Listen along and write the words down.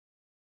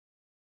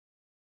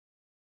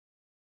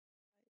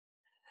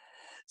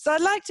So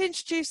I'd like to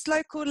introduce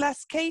local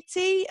lass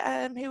Katie,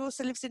 who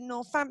also lives in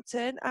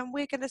Northampton, and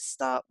we're going to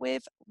start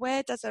with,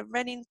 where does a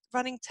running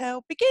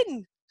tale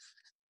begin?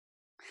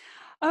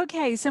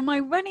 Okay, so my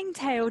running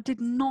tale did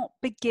not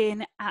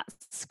begin at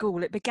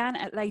school. It began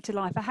at later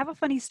life. I have a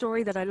funny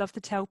story that I love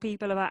to tell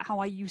people about how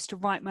I used to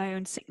write my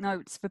own sick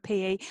notes for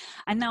PE,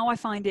 and now I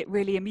find it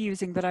really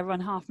amusing that I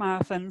run half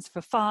marathons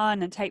for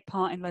fun and take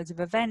part in loads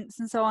of events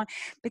and so on,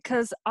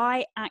 because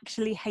I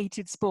actually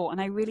hated sport and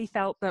I really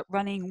felt that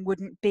running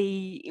wouldn't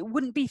be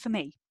for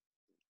me.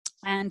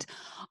 And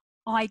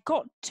I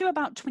got to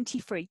about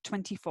 23,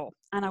 24,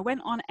 and I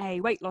went on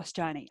a weight loss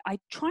journey. I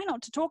try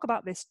not to talk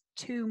about this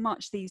too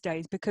much these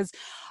days because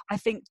I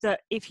think that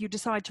if you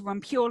decide to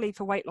run purely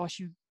for weight loss,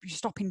 you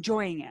stop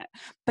enjoying it.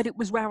 But it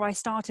was where I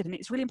started, and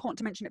it's really important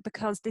to mention it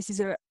because this is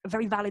a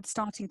very valid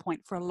starting point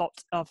for a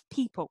lot of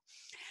people.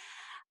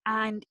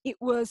 And it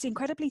was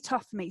incredibly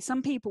tough for me.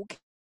 Some people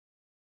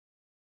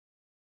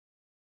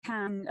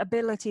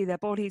their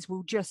bodies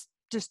will just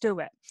do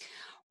it.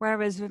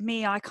 Whereas with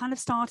me, I kind of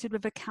started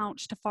with a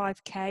couch to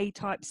 5K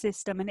type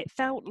system, and it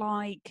felt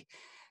like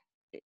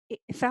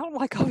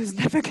I was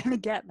never going to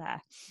get there.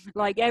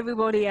 Like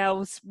everybody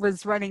else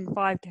was running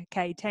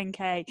 5K,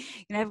 10K,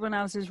 everyone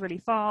else was really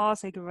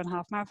fast. They could run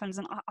half marathons,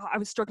 and I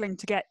was struggling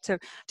to get to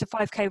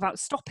 5K without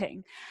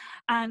stopping.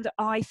 And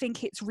I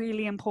think it's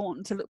really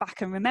important to look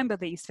back and remember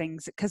these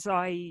things, because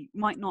I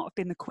might not have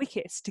been the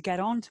quickest to get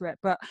onto it,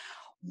 but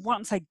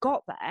once I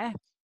got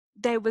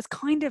there was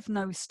kind of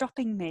no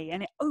stopping me,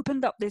 and it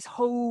opened up this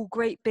whole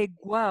great big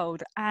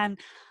world, and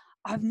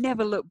I've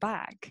never looked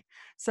back.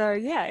 So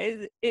yeah,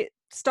 it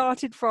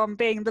started from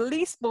being the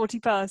least sporty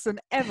person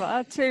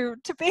ever to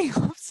being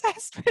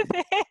obsessed with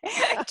it.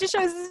 It just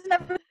shows it's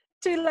never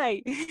too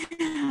late.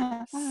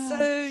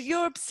 So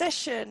your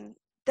obsession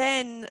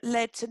then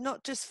led to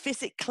not just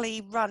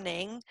physically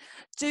running.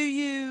 Do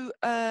you,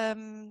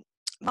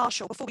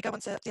 Marshall, before we go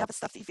on to the other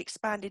stuff that you've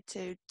expanded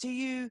to, do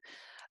you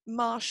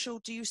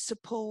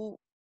support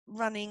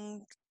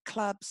running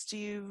clubs? Do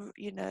you,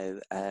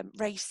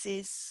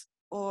 races,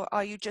 or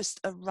are you just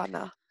a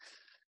runner?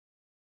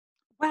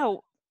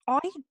 Well, I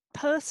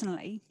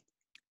personally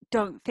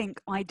don't think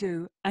I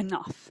do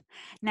enough.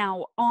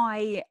 Now,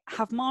 I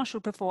have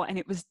marshalled before, and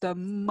it was the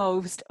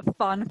most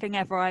fun thing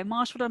ever. I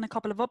marshalled on a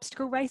couple of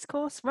obstacle race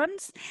course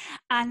runs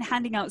and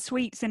handing out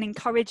sweets and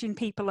encouraging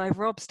people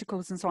over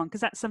obstacles and so on,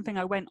 because that's something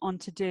I went on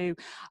to do.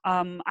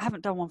 I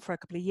haven't done one for a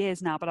couple of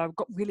years now, but I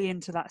got really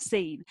into that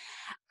scene.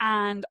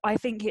 And I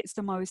think it's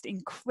the most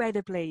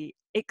incredibly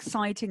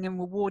exciting and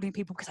rewarding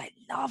people, because I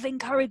love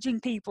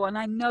encouraging people, and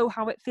I know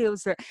how it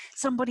feels that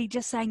somebody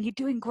just saying you're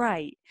doing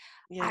great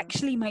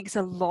actually makes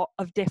a lot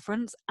of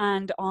difference.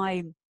 And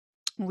I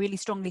really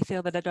strongly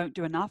feel that I don't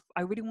do enough.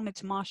 I really wanted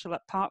to marshal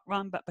at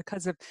parkrun, but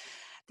because of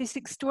this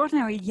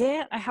extraordinary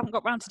year, I haven't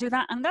got around to do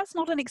that. And that's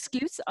not an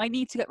excuse. I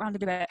need to get around to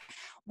do it.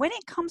 When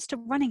it comes to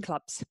running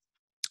clubs,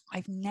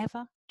 I've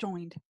never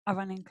joined a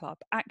running club.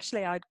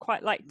 Actually, I'd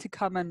quite like to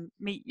come and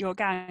meet your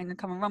gang and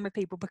come and run with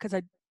people, because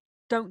I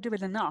don't do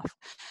it enough.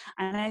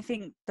 And I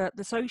think that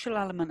the social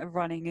element of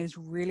running is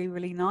really,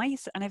 really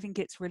nice. And I think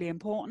it's really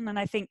important. And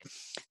I think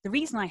the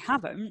reason I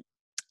haven't,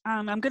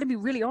 and I'm going to be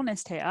really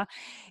honest here,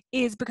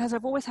 is because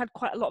I've always had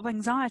quite a lot of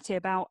anxiety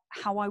about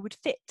how I would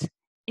fit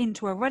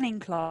into a running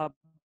club.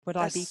 Would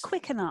I be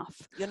quick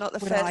enough? You're not the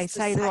Would first I to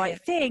say the right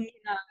it. thing?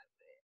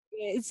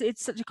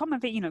 It's such a common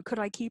thing, could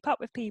I keep up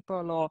with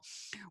people, or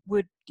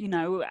would we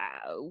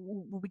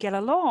get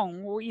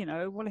along, or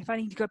well, if I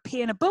need to go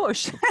pee in a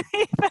bush,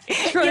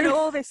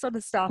 all this sort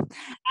of stuff.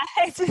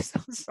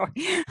 I'm sorry,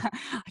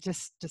 I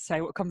just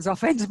say what comes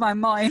off into my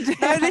mind.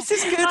 No, this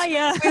is good. We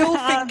all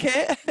think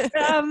it.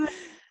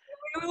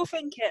 We all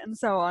think it, and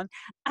so on.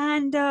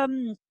 And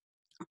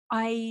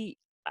I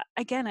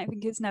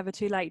think it's never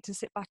too late to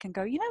sit back and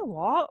go, you know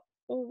what,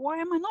 why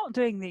am I not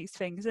doing these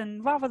things?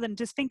 And rather than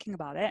just thinking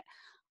about it,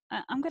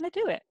 I'm going to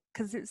do it,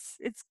 because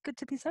it's good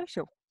to be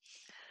social.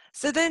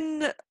 So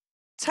then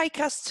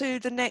take us to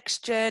the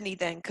next journey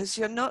then, because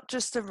you're not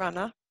just a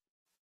runner.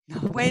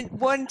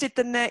 When did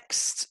the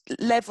next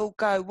level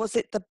go? Was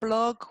it the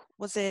blog?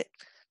 Was it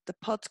the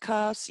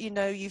podcast?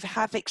 You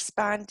have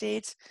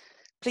expanded.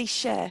 Please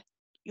share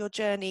your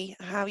journey,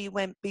 how you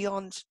went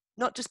beyond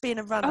not just being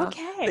a runner,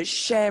 but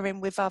sharing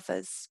with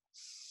others.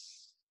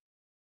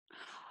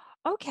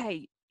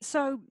 Okay,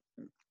 so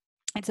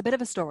it's a bit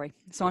of a story,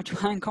 so I'll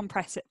try and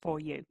compress it for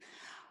you.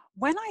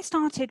 When I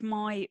started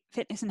my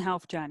fitness and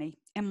health journey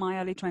in my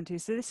early 20s,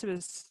 so this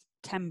was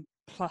 10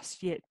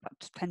 plus years,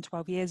 10,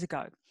 12 years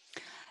ago,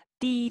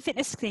 the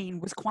fitness scene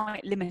was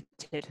quite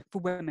limited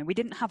for women. We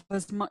didn't have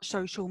as much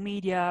social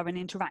media and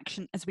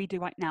interaction as we do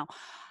right now.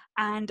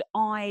 And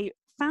I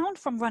found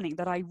from running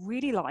that I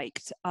really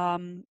liked, I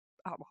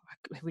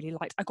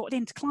got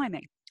into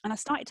climbing. And I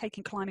started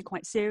taking climbing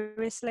quite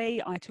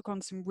seriously. I took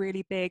on some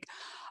really big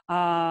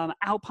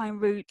alpine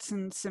routes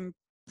and some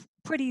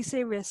pretty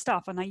serious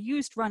stuff. And I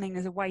used running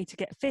as a way to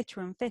get fitter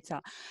and fitter.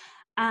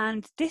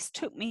 And this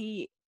took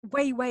me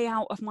way, way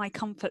out of my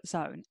comfort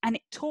zone. And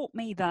it taught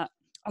me that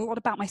a lot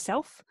about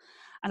myself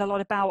and a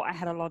lot about, I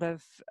had a lot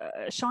of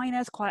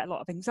shyness, quite a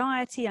lot of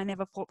anxiety. I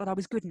never thought that I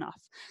was good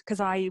enough, because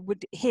I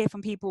would hear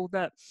from people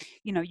that,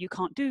 you know, you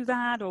can't do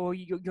that, or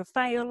you'll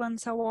fail, and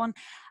so on.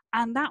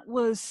 And that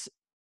was,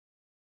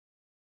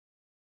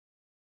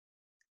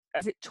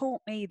 it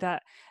taught me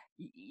that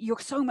you're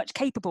so much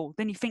capable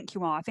than you think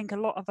you are. I think a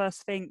lot of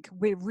us think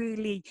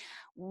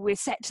we're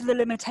set to the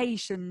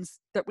limitations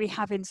that we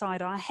have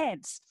inside our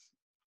heads.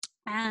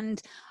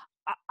 And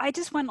I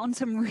just went on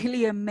some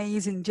really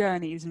amazing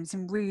journeys and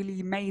some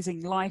really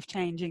amazing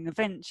life-changing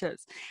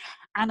adventures.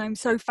 And I'm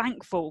so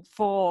thankful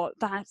for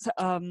that,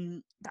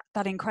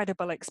 that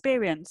incredible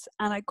experience.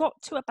 And I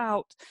got to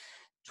about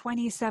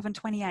 27,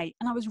 28,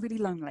 and I was really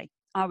lonely.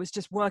 I was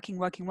just working,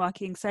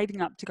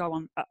 saving up to go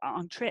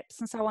on trips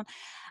and so on.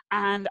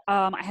 And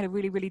I had a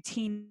really, really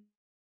teeny,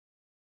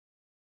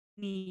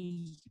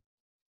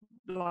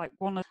 like,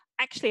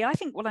 actually, I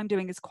think what I'm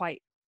doing is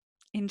quite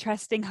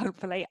interesting.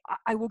 Hopefully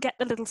I will get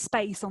the little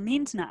space on the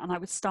internet and I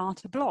would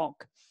start a blog.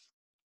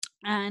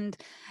 And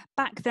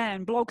back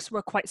then blogs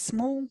were quite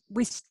small.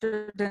 We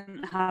still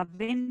didn't have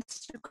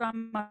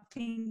Instagram. I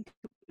think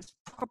it was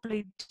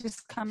probably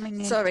just coming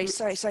in. Sorry.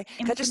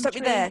 Can I just stop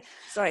you there?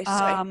 Sorry.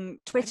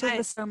 Twitter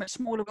was so much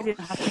smaller. We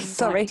didn't have things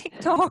Sorry. like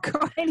TikTok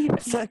or anything.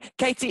 So,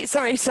 Katie,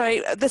 sorry.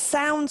 The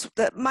sound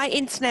that my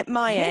internet,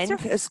 end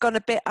has gone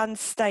a bit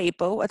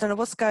unstable. I don't know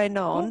what's going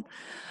on,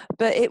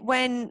 but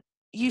when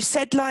you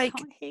said, like, I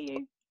can't hear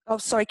you. Oh,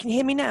 sorry. Can you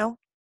hear me now?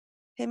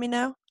 Hear me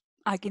now?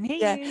 I can hear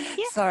you.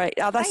 Yeah. Sorry.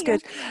 Oh, that's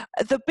good.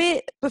 The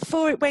bit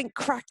before it went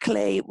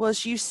crackly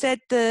was, you said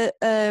that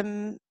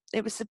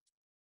it was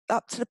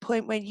up to the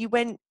point when you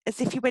went,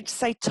 as if you went to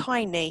say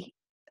tiny,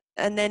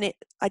 and then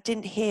I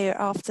didn't hear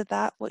after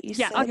that what you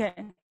said. Yeah, okay.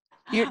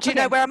 Do you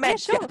know where I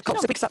meant? Yeah, sure.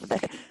 Picks up there.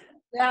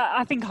 Yeah,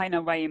 I think I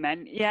know what you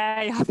meant.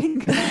 Yeah, I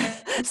think.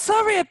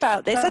 Sorry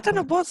about this. I don't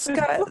know what's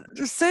going.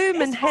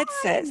 Zoom and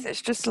headsets.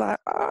 It's just like,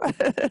 oh.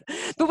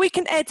 But we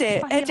can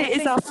edit. Edit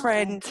is our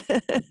friend.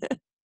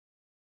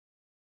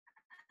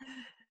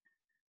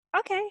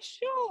 Okay,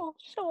 sure.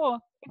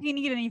 If you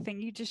need anything,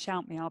 you just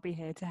shout me. I'll be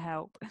here to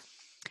help.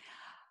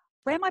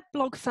 Where my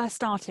blog first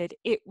started,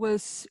 it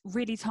was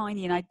really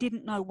tiny and I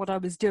didn't know what I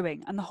was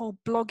doing. And the whole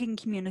blogging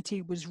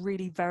community was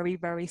really very,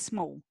 very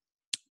small.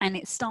 And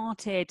it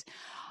started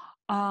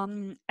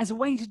as a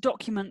way to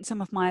document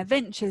some of my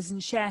adventures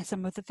and share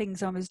some of the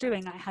things I was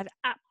doing. I had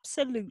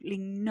absolutely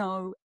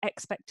no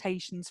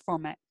expectations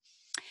from it.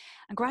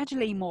 And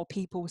gradually more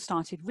people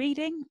started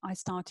reading. I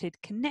started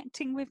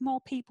connecting with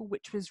more people,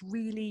 which was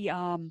really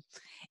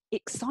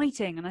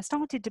exciting. And I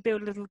started to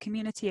build a little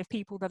community of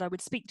people that I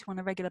would speak to on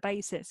a regular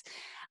basis.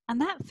 And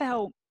that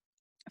felt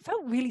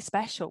really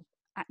special,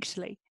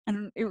 actually.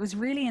 And it was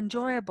really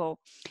enjoyable.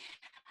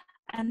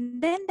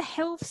 And then the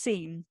health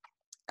scene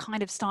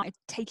kind of started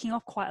taking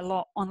off quite a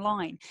lot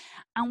online.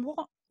 And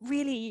what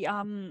really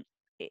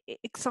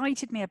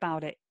excited me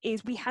about it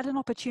is we had an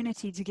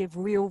opportunity to give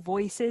real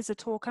voices a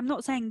talk. I'm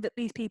not saying that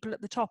these people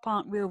at the top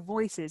aren't real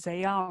voices.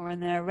 They are,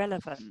 and they're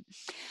relevant.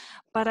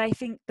 But I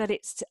think that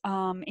it's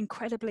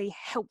incredibly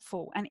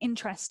helpful and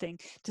interesting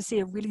to see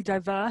a really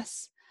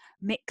diverse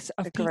mix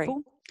of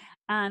people.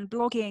 And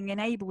blogging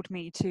enabled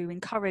me to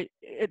encourage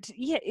it.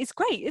 Yeah, it's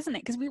great, isn't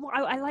it? Because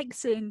I like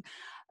seeing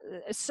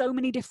so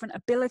many different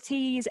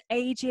abilities,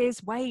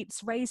 ages,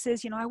 weights,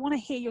 races. You know, I want to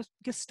hear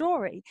your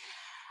story.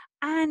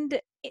 And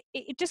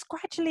it just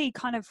gradually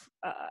kind of,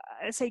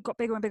 I say, got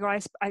bigger and bigger.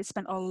 I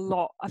spent a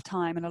lot of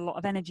time and a lot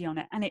of energy on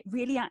it. And it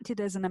really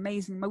acted as an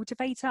amazing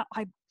motivator.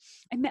 I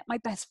met my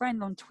best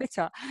friend on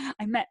Twitter.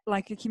 I met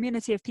like a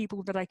community of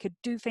people that I could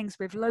do things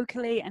with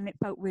locally, and it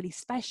felt really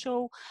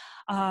special.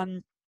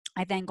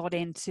 I then got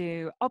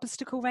into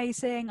obstacle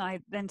racing. I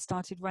then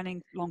started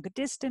running longer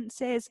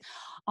distances.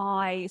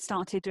 I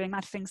started doing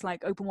mad things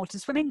like open water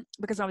swimming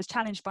because I was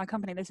challenged by a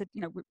company. They said,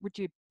 you know, would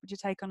you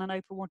take on an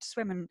open water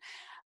swim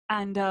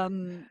and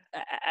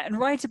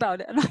write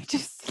about it? And I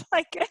just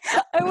I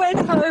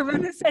went home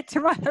and I said to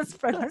my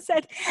husband, I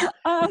said,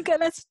 I'm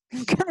gonna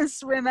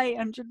swim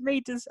 800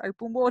 meters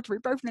open water. We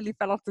both nearly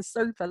fell off the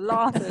sofa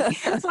laughing.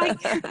 It's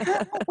like,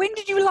 when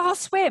did you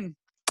last swim?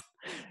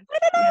 I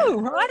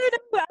don't know.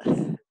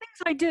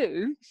 Things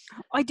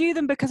I do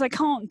them because I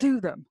can't do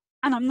them,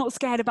 and I'm not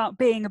scared about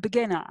being a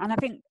beginner. And I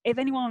think if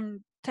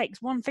anyone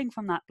takes one thing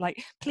from that,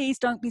 like, please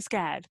don't be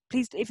scared.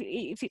 Please, if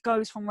it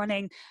goes from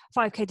running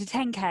 5k to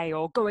 10k,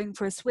 or going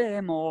for a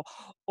swim, or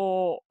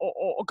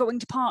going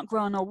to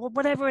parkrun, or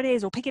whatever it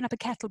is, or picking up a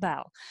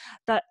kettlebell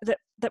that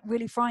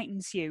really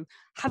frightens you,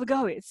 have a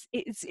go.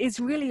 It's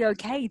really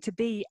okay to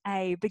be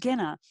a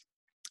beginner.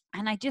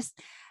 And I just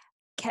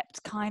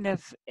kept kind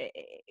of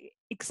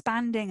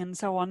expanding and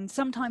so on.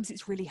 Sometimes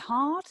it's really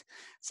hard.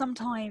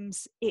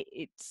 Sometimes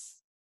it's,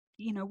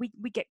 you know,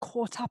 we get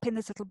caught up in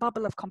this little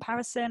bubble of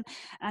comparison.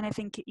 And I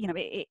think, you know,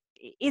 it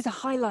is a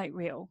highlight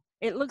reel.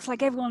 It looks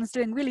like everyone's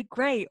doing really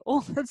great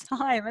all the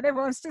time and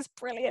everyone's just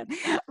brilliant.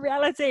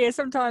 Reality is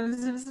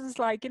sometimes it's just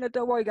like, you know,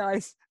 don't worry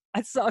guys,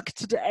 I suck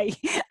today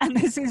and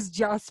this is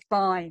just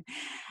fine.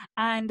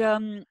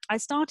 And I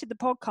started the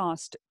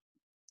podcast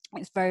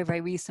it's very,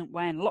 very recent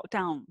when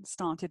lockdown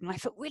started, and I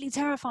felt really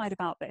terrified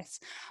about this.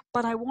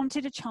 But I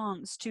wanted a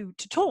chance to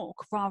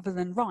talk rather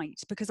than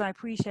write, because I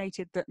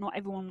appreciated that not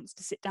everyone wants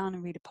to sit down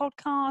and read a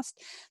podcast.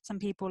 Some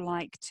people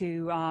like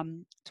to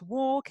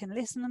walk and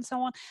listen and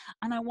so on.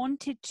 And I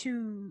wanted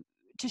to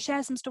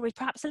share some stories,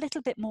 perhaps a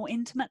little bit more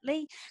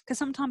intimately, because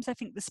sometimes I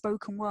think the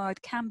spoken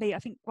word can be, I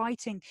think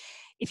writing,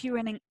 if you're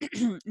an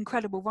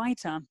incredible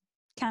writer,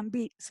 can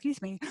be,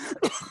 excuse me,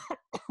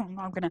 I'm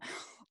gonna.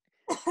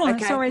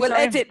 Okay, sorry, we'll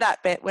sorry. edit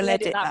that bit. We'll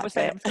edit that We'll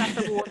say bit. I'm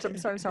slash of water. I'm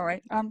so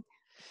sorry.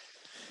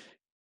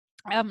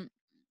 Yeah,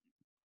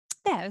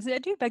 I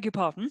do beg your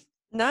pardon.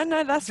 No,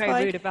 that's Very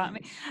fine. rude about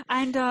me.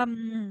 And I'll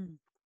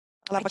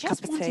have I a cup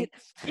just of wanted,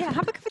 tea. yeah,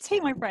 have a cup of tea,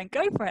 my friend.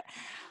 Go for it.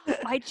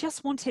 I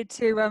just wanted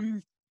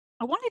to,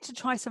 I wanted to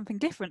try something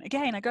different.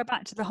 Again, I go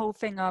back to the whole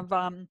thing of,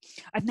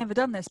 I've never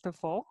done this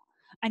before.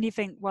 And you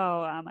think,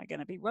 well, am I going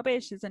to be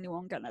rubbish? Is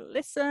anyone going to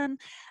listen?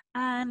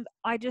 And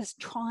I just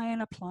try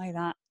and apply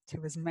that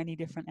to as many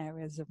different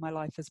areas of my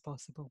life as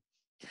possible.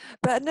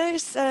 But I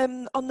notice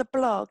on the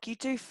blog you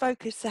do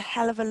focus a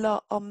hell of a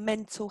lot on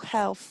mental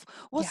health.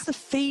 What's the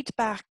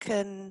feedback?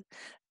 And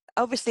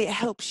obviously it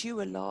helps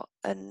you a lot,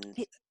 and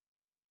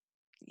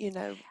you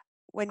know,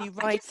 when you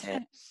write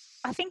it.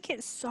 I think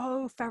it's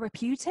so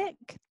therapeutic,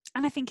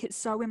 and I think it's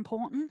so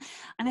important.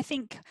 And I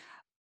think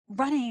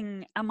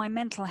running and my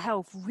mental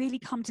health really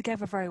come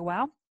together very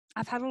well.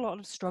 I've had a lot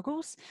of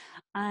struggles,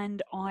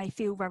 and I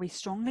feel very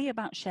strongly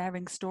about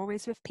sharing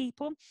stories with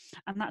people.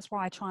 And that's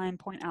why I try and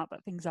point out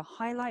that things are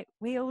highlight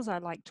reels. I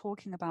like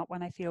talking about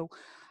when I feel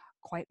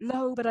quite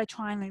low, but I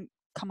try and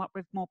come up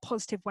with more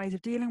positive ways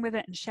of dealing with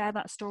it and share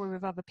that story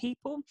with other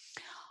people.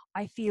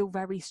 I feel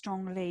very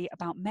strongly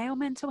about male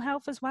mental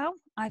health as well.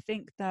 I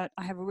think that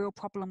I have a real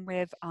problem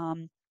with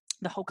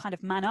the whole kind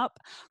of man up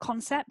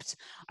concept.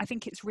 I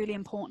think it's really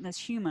important as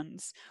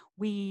humans.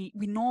 We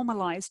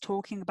normalize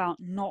talking about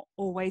not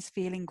always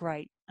feeling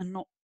great and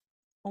not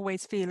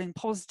always feeling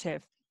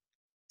positive.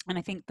 And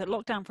I think that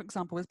lockdown, for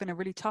example, has been a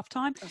really tough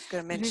time. I was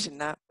going to mention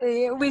that.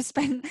 We've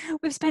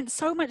spent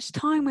so much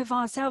time with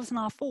ourselves and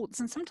our thoughts,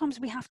 and sometimes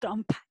we have to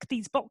unpack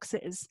these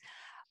boxes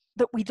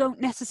that we don't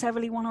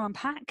necessarily want to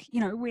unpack.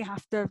 You know, we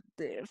have to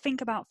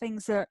think about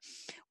things that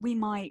we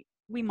might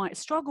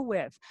struggle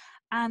with,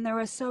 and there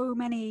are so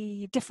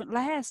many different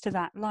layers to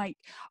that. Like,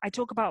 I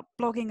talk about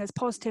blogging as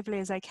positively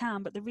as I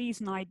can, but the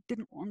reason I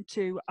didn't want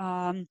to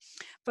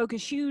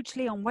focus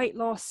hugely on weight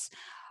loss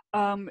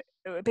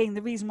being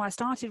the reason why I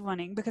started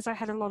running, because I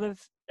had a lot of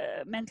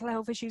mental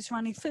health issues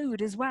surrounding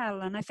food as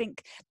well. And I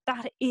think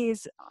that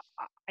is,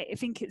 I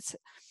think it's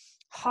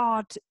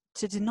hard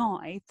to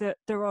deny that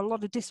there are a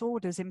lot of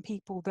disorders in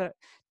people that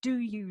do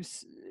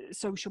use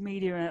social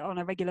media on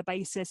a regular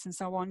basis and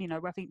so on. You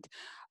know, I think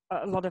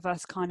a lot of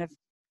us kind of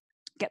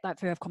get that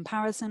fear of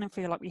comparison and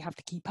feel like we have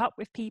to keep up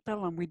with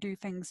people, and we do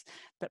things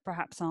that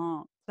perhaps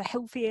aren't the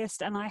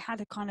healthiest. And I had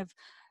a kind of,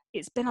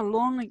 it's been a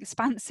long,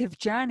 expansive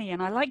journey,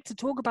 and I like to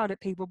talk about it,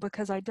 people,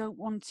 because I don't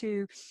want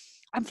to,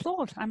 I'm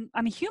flawed. I'm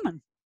a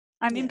human.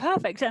 I'm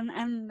imperfect,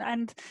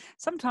 and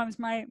sometimes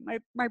my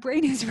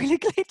brain is really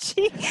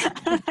glitchy,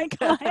 and I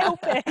can't help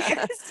it.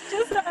 It's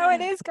just how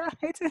it is,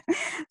 guys.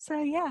 So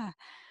yeah.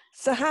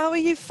 So how are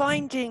you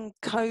finding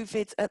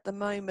COVID at the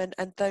moment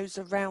and those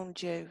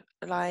around you?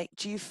 Like,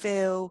 do you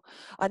feel,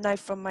 I know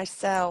from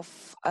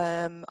myself,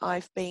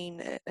 I've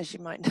been, as you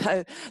might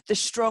know, the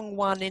strong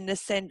one in the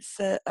sense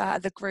that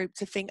the group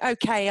to think,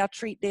 okay, I'll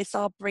treat this,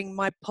 I'll bring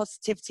my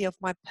positivity of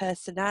my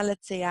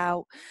personality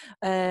out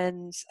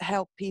and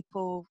help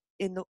people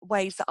in the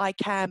ways that I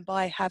can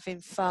by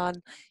having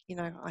fun. You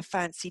know, I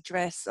fancy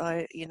dress,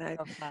 I, you know,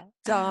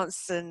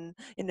 dance and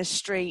in the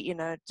street, you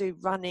know, do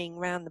running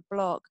around the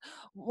block.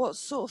 What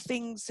sort of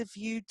things have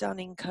you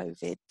done in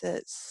COVID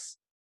that's,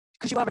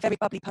 because you are a very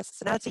bubbly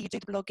personality, you do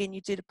the blogging,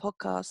 you do the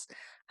podcast,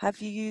 have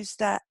you used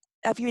that,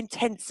 have you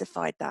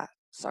intensified that?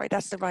 Sorry,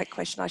 that's the right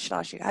question I should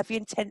ask you. Have you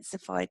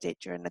intensified it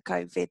during the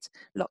COVID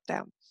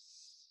lockdown?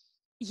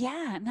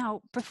 Yeah.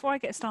 Now, before I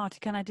get started,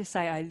 can I just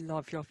say I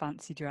love your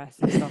fancy dress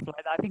and stuff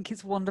like that. I think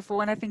it's wonderful,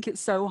 and I think it's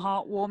so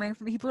heartwarming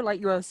for people. Like,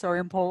 you are so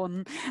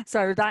important.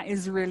 So that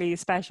is really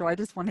special. I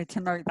just wanted to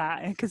note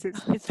that because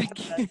it's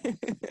Thank you.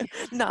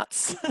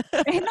 Nuts.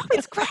 No,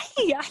 it's great.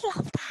 I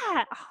love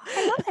that.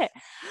 I love it.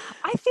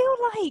 I feel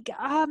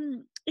like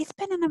it's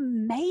been an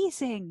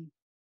amazing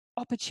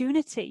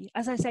opportunity,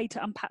 as I say,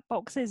 to unpack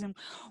boxes. And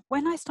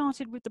when I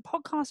started with the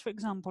podcast, for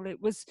example,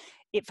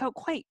 it felt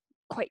quite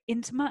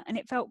intimate, and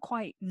it felt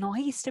quite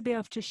nice to be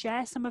able to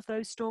share some of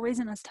those stories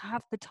and us to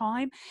have the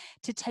time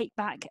to take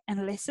back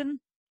and listen.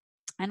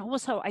 And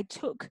also, I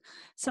took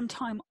some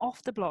time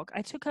off the blog.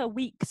 I took a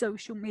 2-week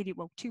social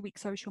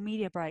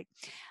media break,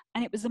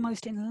 and it was the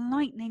most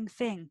enlightening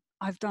thing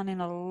I've done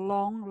in a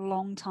long,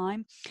 long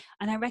time.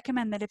 And I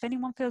recommend that if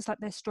anyone feels like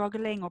they're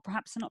struggling, or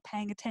perhaps they're not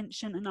paying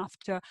attention enough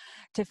to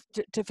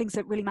things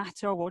that really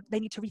matter, or they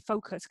need to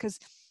refocus, because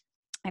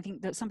I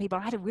think that some people,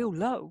 I had a real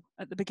low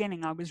at the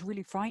beginning. I was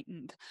really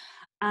frightened.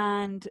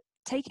 And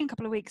taking a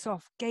couple of weeks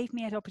off gave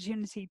me an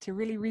opportunity to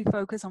really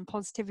refocus on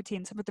positivity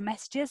and some of the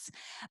messages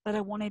that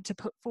I wanted to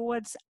put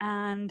forwards.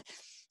 And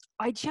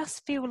I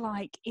just feel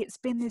like it's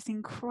been this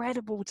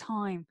incredible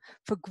time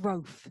for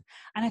growth.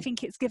 And I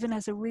think it's given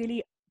us a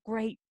really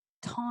great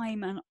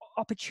time and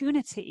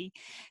opportunity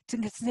to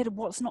consider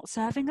what's not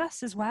serving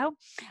us as well.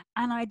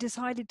 And I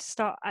decided to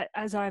start,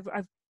 as I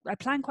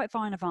plan quite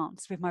far in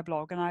advance with my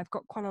blog, and I've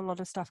got quite a lot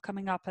of stuff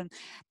coming up. And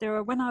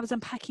when I was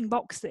unpacking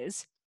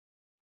boxes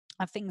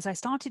of things, I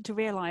started to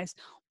realize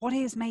what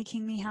is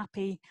making me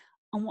happy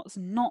and what's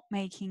not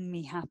making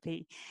me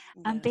happy.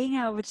 And being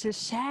able to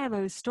share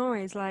those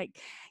stories. Like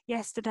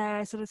yesterday,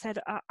 I sort of said,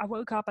 I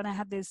woke up and I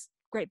had this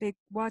great big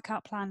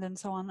workout planned and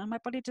so on, and my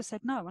body just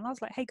said no. And I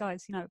was like, hey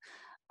guys,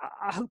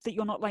 I hope that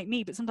you're not like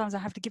me, but sometimes I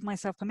have to give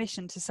myself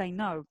permission to say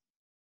no.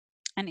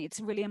 And it's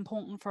really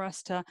important for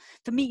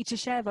me to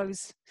share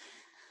those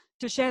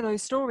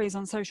stories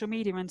on social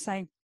media and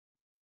say,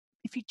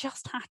 if you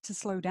just had to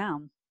slow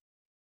down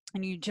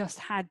and you just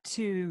had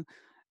to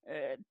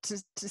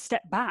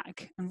step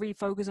back and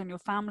refocus on your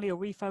family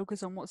or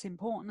refocus on what's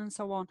important and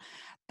so on,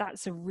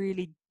 that's a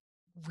really,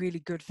 really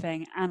good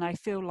thing. And I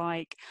feel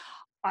like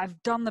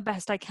I've done the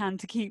best I can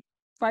to keep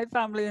my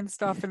family and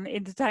stuff and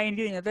entertained.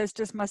 There's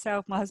just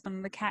myself, my husband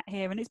and the cat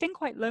here, and it's been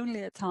quite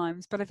lonely at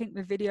times, but I think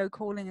with video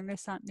calling and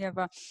this, that and the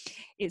other,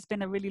 it's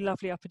been a really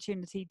lovely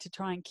opportunity to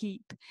try and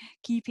keep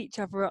each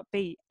other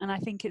upbeat. And I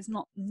think it's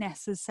not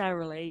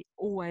necessarily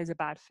always a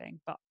bad thing,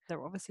 but there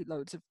are obviously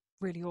loads of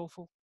really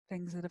awful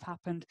things that have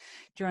happened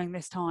during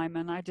this time.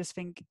 And I just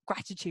think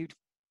gratitude,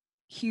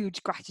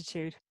 huge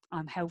gratitude.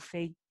 I'm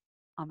healthy,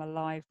 I'm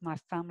alive, my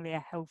family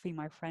are healthy,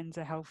 my friends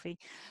are healthy.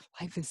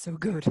 Life is so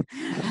good.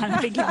 And I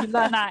think if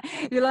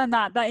you learn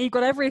that you've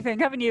got everything,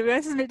 haven't you?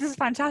 Isn't it just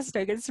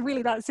fantastic? It's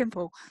really that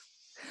simple.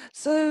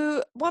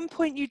 So one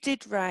point you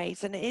did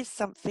raise, and it is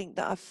something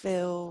that I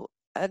feel,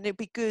 and it'd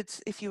be good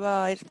if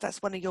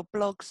that's one of your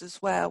blogs as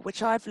well,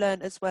 which I've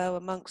learned as well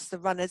amongst the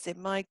runners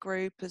in my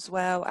group as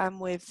well, and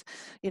with,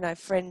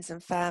 friends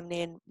and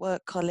family and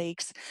work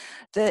colleagues,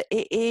 that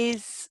it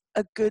is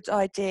a good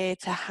idea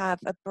to have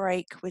a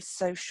break with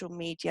social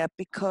media,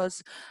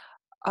 because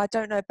I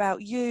don't know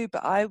about you,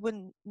 but I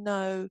wouldn't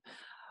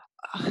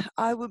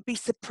be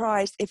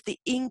surprised if the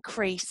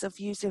increase of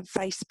using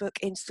Facebook,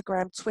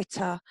 Instagram,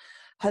 Twitter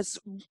has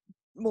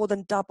more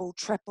than doubled,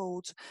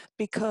 tripled,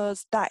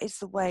 because that is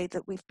the way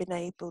that we've been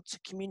able to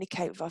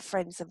communicate with our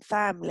friends and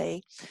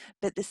family.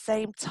 But at the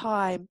same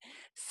time,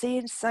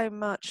 seeing so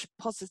much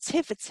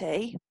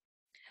positivity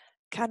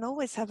can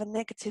always have a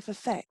negative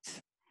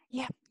effect.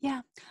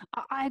 Yeah,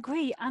 I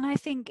agree. And I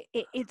think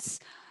it's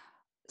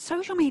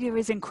social media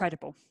is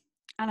incredible.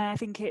 And I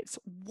think it's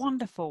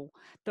wonderful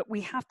that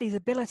we have this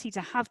ability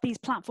to have these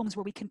platforms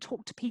where we can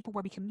talk to people,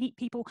 where we can meet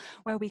people,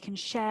 where we can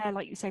share,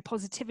 like you say,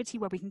 positivity,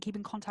 where we can keep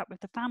in contact with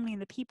the family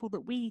and the people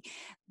that we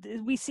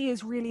see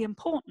as really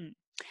important.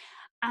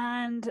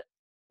 And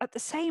at the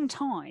same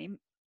time,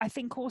 I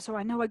think also,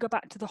 I know I go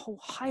back to the whole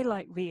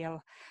highlight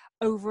reel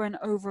over and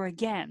over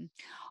again.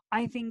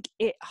 I think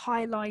it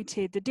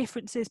highlighted the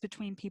differences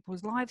between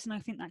people's lives, and I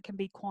think that can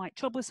be quite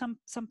troublesome.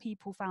 Some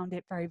people found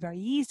it very, very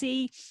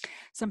easy.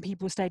 Some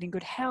people stayed in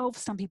good health.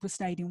 Some people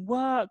stayed in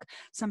work.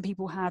 Some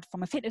people had,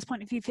 from a fitness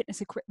point of view,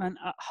 fitness equipment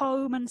at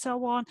home and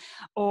so on,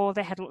 or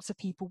they had lots of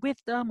people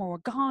with them, or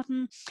a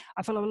garden.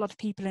 I follow a lot of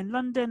people in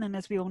London, and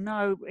as we all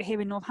know, here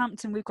in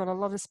Northampton, we've got a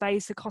lot of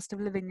space. The cost of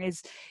living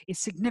is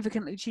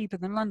significantly cheaper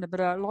than London,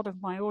 but a lot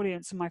of my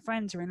audience and my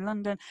friends are in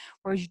London,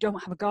 whereas you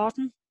don't have a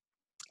garden.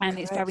 And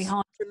Correct. It's very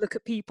hard to look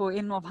at people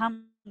in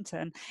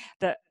Northampton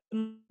that,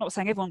 I'm not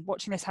saying everyone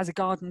watching this has a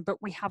garden,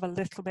 but we have a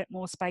little bit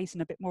more space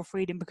and a bit more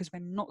freedom because we're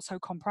not so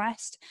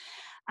compressed.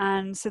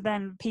 And so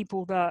then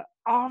people that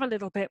are a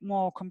little bit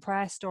more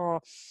compressed or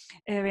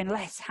are in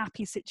less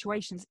happy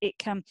situations, it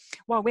can,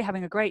 while we're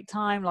having a great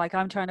time, like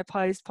I'm trying to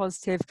post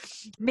positive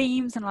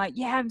memes and like,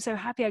 yeah, I'm so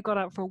happy I got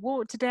out for a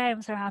walk today.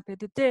 I'm so happy I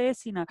did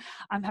this.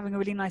 I'm having a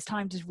really nice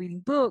time just reading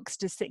books,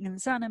 just sitting in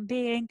the sun and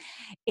being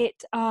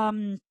it.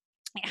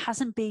 It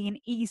hasn't been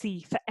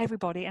easy for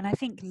everybody. And I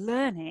think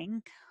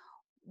learning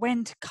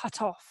when to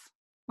cut off,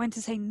 when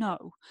to say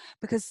no,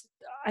 because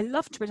I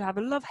love Twitter. I have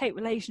a love-hate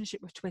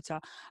relationship with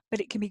Twitter, but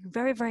it can be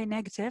very, very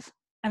negative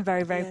and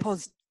very, very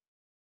positive.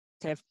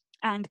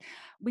 And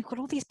we've got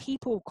all these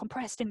people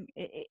compressed in,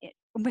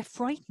 and we're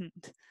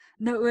frightened.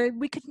 No,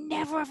 we could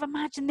never have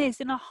imagined this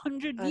in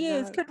 100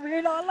 years. Could we,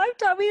 in our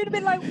lifetime? We would have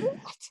been like,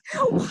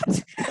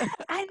 what?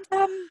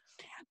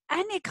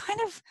 And it kind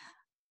of,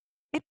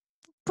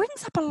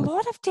 brings up a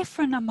lot of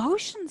different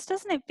emotions,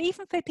 doesn't it?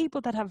 Even for people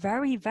that are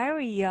very,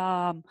 very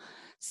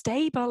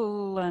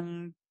stable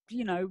and,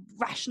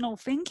 rational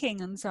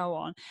thinking and so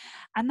on.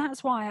 And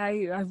that's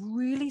why I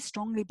really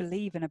strongly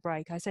believe in a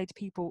break. I say to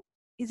people,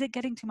 is it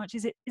getting too much?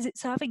 Is it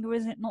serving you or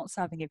is it not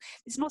serving you?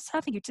 If it's not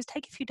serving you, just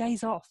take a few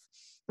days off.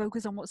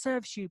 Focus on what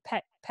serves you.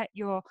 Pet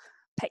your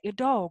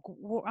dog,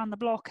 walk around the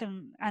block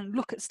and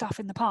look at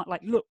stuff in the park.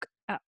 Like, look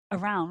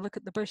around, look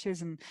at the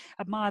bushes and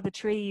admire the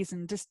trees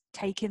and just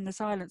take in the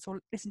silence,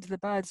 or listen to the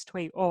birds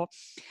tweet, or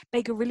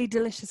bake a really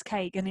delicious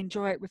cake and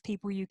enjoy it with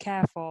people you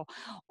care for,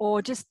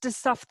 or just the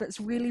stuff that's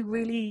really,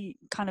 really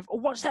kind of, or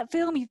watch that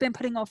film you've been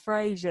putting off for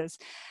ages.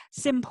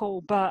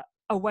 Simple, but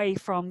away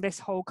from this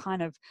whole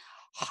kind of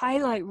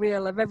highlight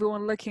reel of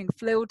everyone looking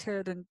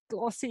filtered and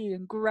glossy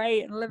and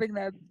great and living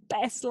their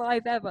best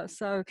life ever.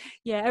 So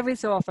yeah, every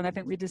so often I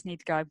think we just need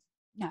to go,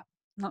 no,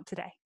 not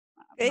today.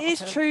 It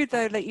is true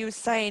though, like you were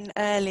saying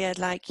earlier,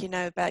 like, you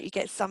know, about you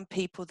get some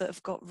people that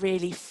have got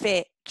really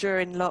fit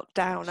during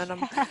lockdown,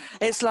 and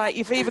it's like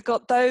you've either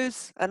got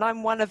those, and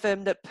I'm one of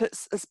them, that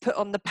has put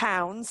on the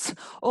pounds,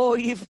 or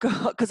you've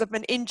got, because I'm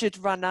an injured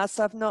runner,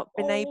 so I've not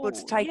been able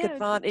to take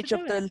advantage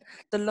of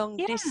the long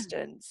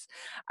distance,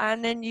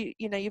 and then you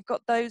know, you've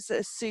got those that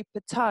are super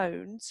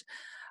toned,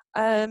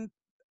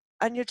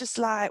 and you're just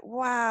like,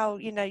 wow,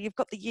 you know, you've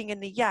got the yin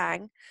and the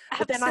yang.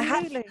 But then I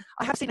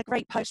have seen a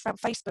great post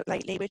around Facebook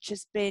lately, which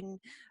has been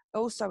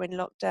also in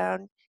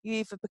lockdown. You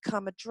either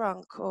become a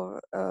drunk or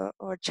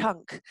a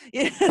chunk.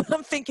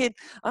 I'm thinking,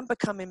 I'm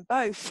becoming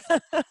both. Whoa.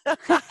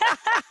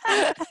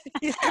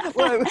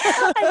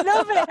 I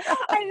love it.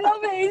 I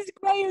love it. It's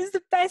great. It's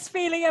the best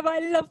feeling ever.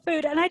 I love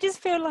food, and I just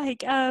feel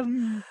like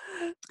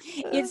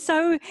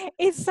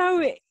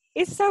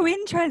it's so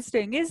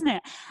interesting, isn't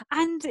it?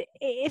 And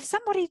if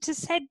somebody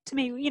just said to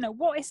me, you know,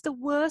 what is the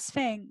worst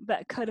thing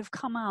that could have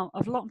come out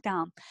of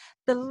lockdown?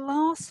 The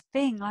last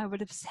thing I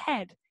would have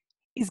said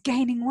is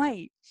gaining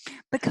weight,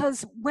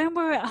 because when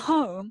we're at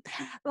home,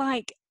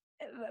 like,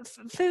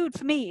 food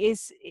for me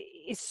is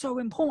so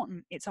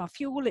important. It's our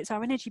fuel, it's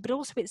our energy, but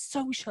also it's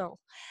social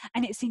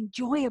and it's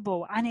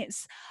enjoyable, and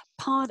it's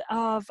part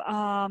of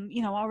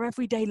you know, our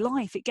everyday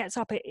life. It gets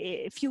up,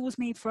 it fuels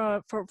me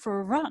for a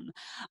run,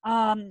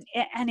 and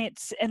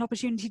it's an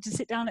opportunity to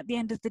sit down at the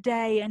end of the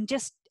day and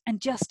just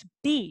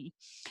be.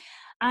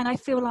 And I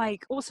feel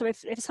like also,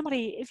 if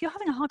you're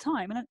having a hard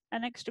time and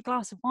an extra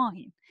glass of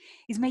wine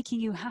is making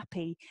you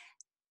happy,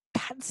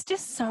 that's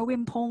just so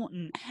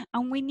important.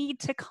 And we need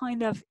to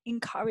kind of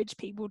encourage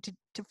people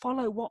to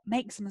follow what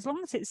makes them, as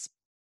long as it's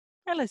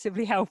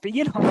relatively healthy,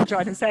 you know what I'm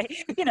trying to say.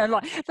 You know,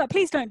 like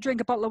please don't drink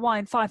a bottle of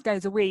wine 5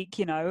 days a week,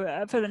 you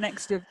know, for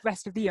the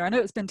rest of the year. I know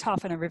it's been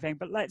tough and everything,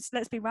 but let's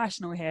be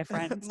rational here,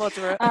 friends.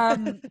 Moderate.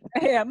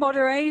 Yeah,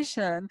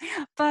 moderation.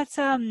 But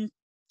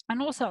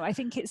and also I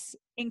think it's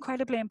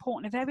incredibly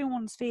important, if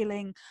everyone's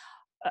feeling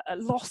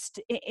lost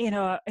in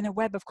a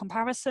web of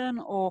comparison,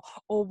 or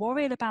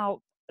worried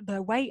about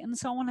their weight and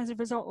so on as a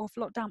result of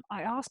lockdown,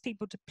 I ask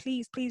people to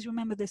please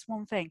remember this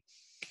one thing.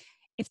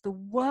 If the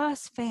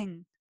worst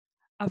thing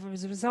as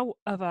a result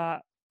of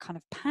a kind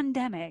of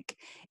pandemic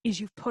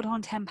is you've put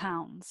on 10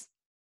 pounds,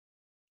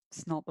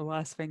 it's not the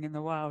worst thing in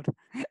the world.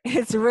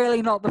 It's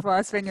really not the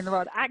worst thing in the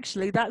world.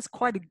 Actually, that's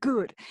quite a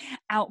good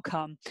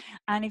outcome.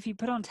 And if you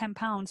put on 10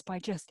 pounds by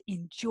just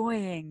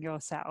enjoying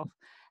yourself,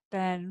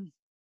 then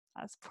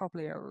that's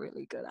probably a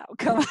really good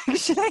outcome,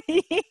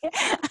 actually.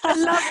 I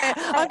love it.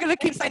 I'm going to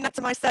keep saying that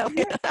to myself.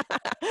 Because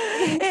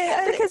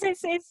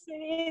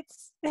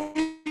it's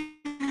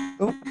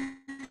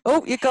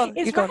oh, you're gone.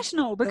 It's you're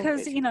rational, gone.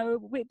 because you know,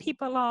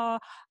 people are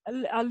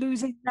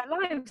losing their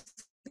lives.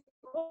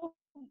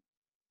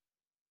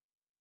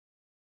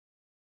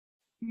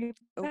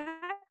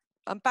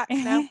 I'm back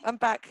now. I'm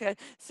back.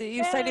 So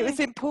you said it was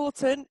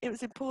important. It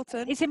was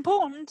important. It's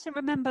important to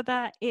remember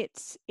that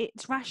it's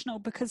rational,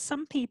 because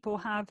some people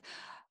have,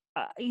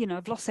 you know,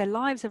 have lost their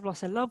lives, have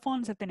lost their loved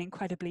ones, have been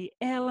incredibly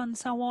ill, and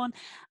so on.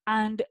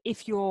 And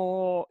if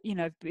you're, you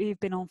know, you've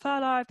been on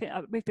furlough,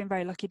 we've been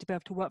very lucky to be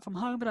able to work from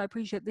home, but I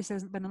appreciate this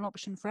hasn't been an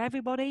option for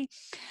everybody.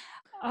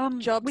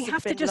 Jobs we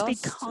have to just be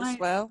kind. As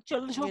well.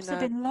 Jobs have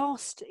been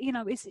lost. You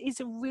know, it's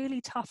a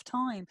really tough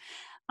time,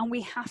 and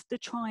we have to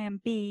try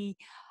and be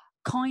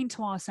kind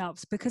to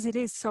ourselves, because it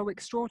is so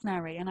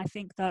extraordinary. And I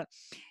think that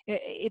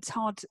it's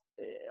hard,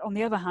 on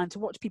the other hand, to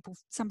watch people.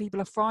 Some people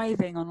are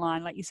thriving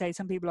online, like you say.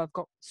 Some people have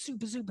got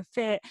super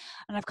fit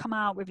and have come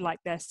out with like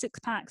their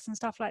 6-packs and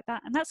stuff like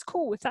that, and that's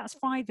cool if that's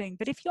thriving.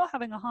 But if you're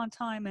having a hard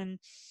time and,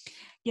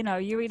 you know,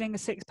 you're eating a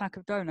 6-pack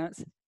of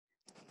donuts,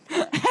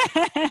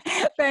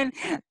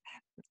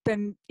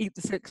 then eat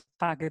the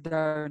 6-pack of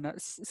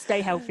donuts.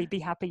 Stay healthy, be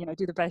happy, you know,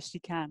 do the best you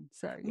can.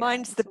 So yeah,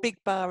 mine's the big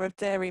bar of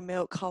dairy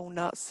milk whole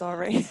nuts.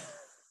 Sorry.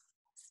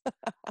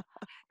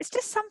 It's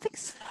just something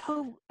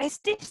so. It's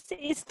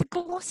the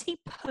glossy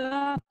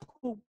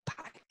purple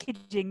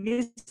packaging,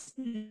 isn't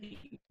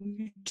it?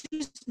 You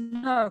just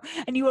know,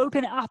 and you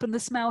open it up, and the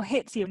smell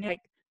hits you, and you're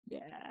like, yeah.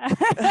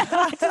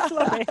 I just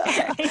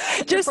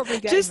love it.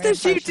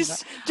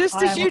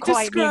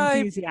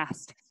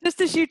 just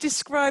as you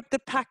described the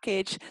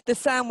package, the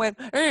sound went,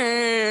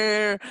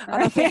 and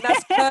I think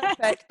that's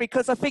perfect,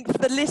 because I think for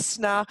the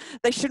listener,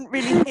 they shouldn't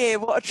really hear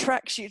what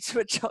attracts you to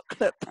a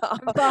chocolate bar.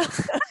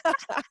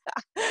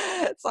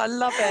 So I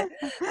love it.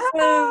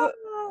 So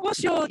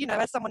what's your, you know,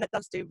 as someone that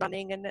does do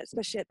running, and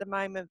especially at the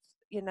moment,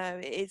 you know,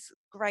 it is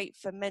great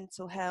for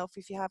mental health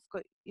if you have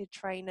got your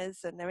trainers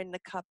and they're in the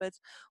cupboard.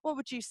 What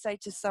would you say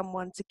to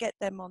someone to get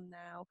them on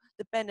now,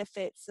 the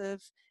benefits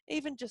of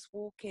even just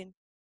walking,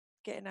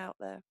 getting out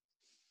there?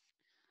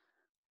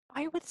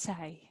 I would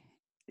say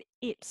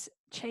it's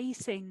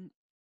chasing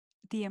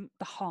the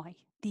high,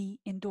 the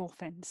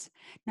endorphins.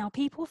 Now,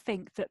 people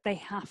think that they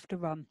have to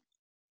run.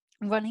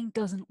 Running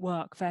doesn't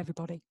work for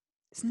everybody.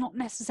 It's not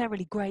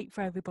necessarily great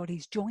for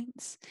everybody's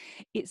joints.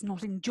 It's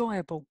not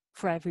enjoyable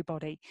for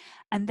everybody.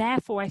 And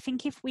therefore, I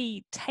think if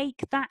we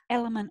take that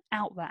element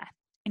out there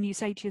and you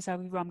say to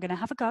yourself, I'm going to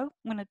have a go,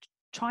 I'm going to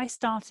try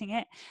starting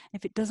it.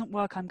 If it doesn't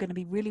work, I'm going to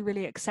be really,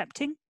 really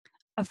accepting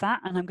of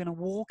that and I'm going to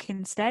walk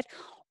instead.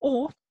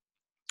 Or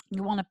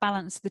you want to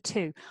balance the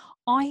two.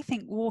 I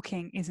think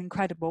walking is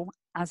incredible,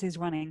 as is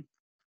running,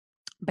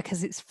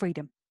 because it's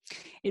freedom.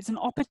 It's an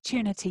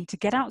opportunity to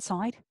get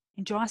outside,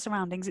 enjoy our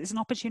surroundings. It's an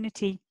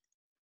opportunity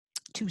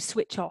to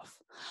switch off.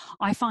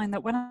 I find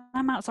that when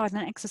I'm outside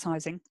and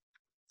exercising,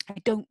 I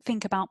don't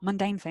think about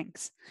mundane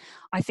things.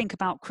 I think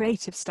about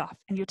creative stuff.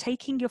 And you're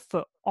taking your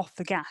foot off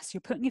the gas.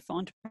 You're putting your foot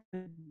onto a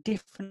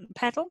different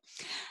pedal.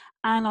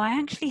 And I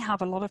actually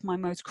have a lot of my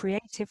most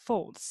creative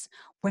thoughts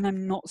when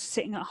I'm not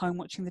sitting at home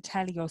watching the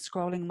telly or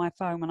scrolling my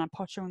phone, when I'm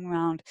pottering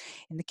around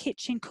in the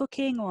kitchen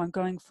cooking, or I'm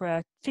going for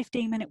a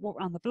 15-minute walk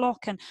around the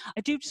block. And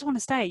I do just want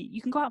to say,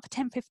 you can go out for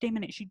 10, 15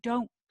 minutes. You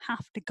don't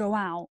have to go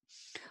out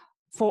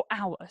for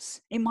hours.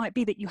 It might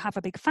be that you have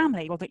a big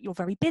family, or that you're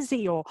very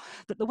busy, or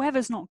that the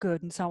weather's not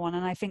good and so on.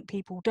 And I think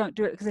people don't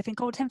do it because they think,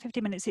 10,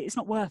 15 minutes, it's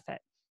not worth it.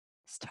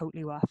 It's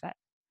totally worth it.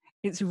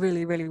 It's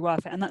really, really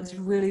worth it. And that's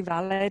really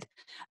valid.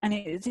 And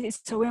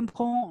it's so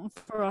important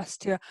for us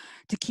to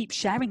keep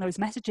sharing those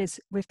messages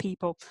with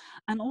people.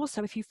 And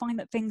also, if you find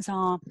that things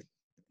are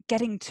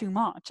getting too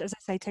much, as I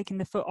say, taking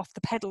the foot off the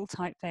pedal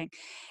type thing,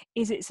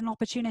 it's an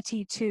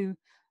opportunity to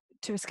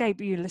escape.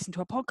 You listen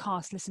to a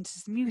podcast, listen to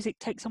some music,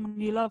 take someone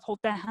you love, hold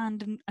their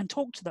hand and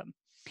talk to them.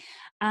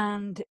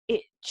 And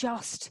it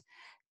just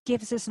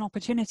gives us an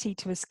opportunity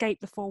to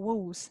escape the four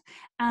walls.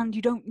 And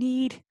you don't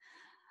need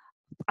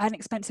an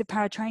expensive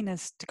pair of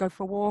trainers to go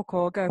for a walk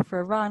or go for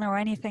a run or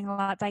anything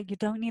like that. You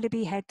don't need to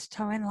be head to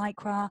toe in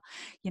lycra.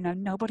 You know,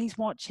 nobody's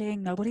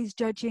watching, nobody's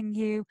judging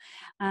you,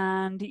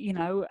 and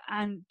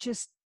and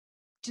just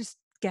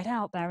get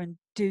out there and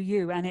do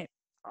you. And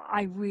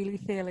I really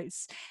feel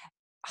it's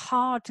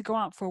hard to go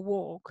out for a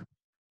walk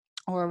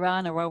or a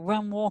run or a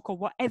run walk or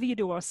whatever you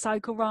do, or a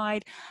cycle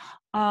ride,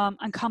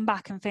 and come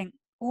back and think,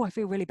 I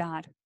feel really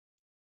bad.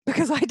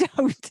 Because I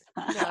don't.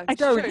 No, I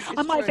don't. True,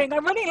 I might true. think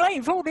I'm running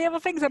late for all the other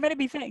things I'm meant to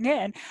be fitting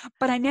in,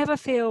 but I never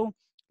feel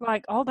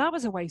like, that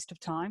was a waste of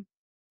time,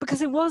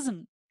 because it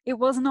wasn't. It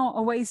was not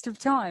a waste of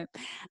time.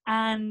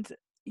 And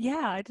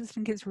yeah, I just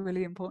think it's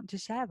really important to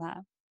share that.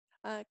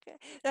 Okay,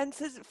 and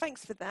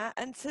thanks for that.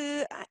 And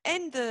to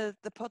end the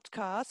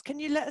podcast, can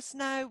you let us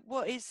know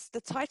what is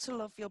the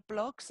title of your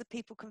blog so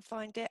people can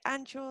find it,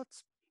 and your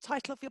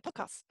title of your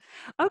podcast?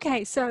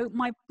 Okay, so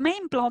my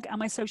main blog and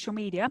my social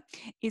media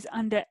is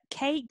under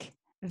Cake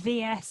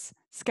vs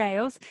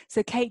Scales.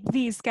 So Cake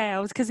vs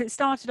Scales, because it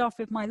started off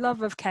with my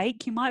love of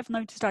cake. You might have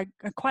noticed I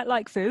quite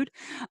like food.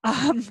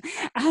 And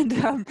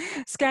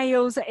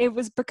scales, it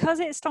was because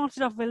it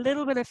started off with a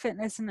little bit of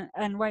fitness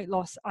and weight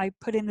loss. I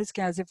put in the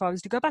scales. If I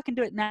was to go back and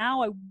do it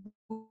now, I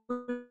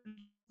would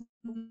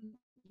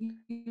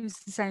use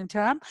the same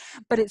term,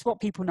 but it's what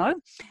people know.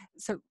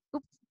 So,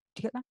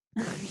 do you get that?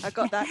 I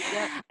got that.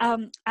 Yeah.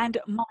 And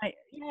my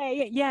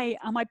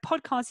and my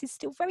podcast is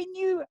still very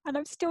new, and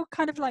I'm still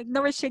kind of like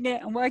nourishing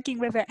it and working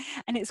with it.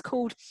 And it's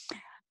called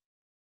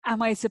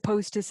 "Am I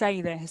Supposed to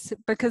Say This?"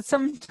 Because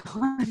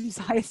sometimes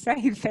I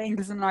say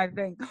things and I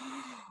think,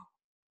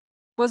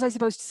 was I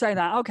supposed to say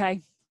that?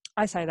 Okay,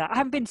 I say that. I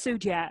haven't been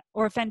sued yet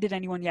or offended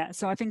anyone yet,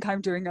 so I think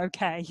I'm doing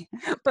okay.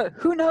 But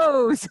who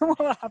knows what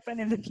will happen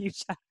in the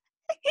future?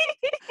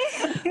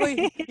 Well,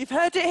 you've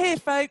heard it here,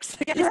 folks.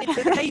 It's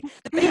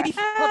the baby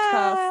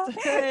podcast.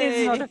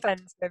 It's not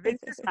offensive.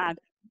 It's just mad.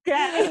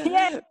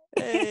 Yeah.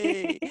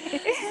 Hey.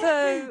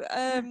 So,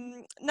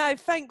 no,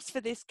 thanks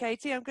for this,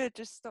 Katie. I'm going to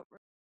just stop.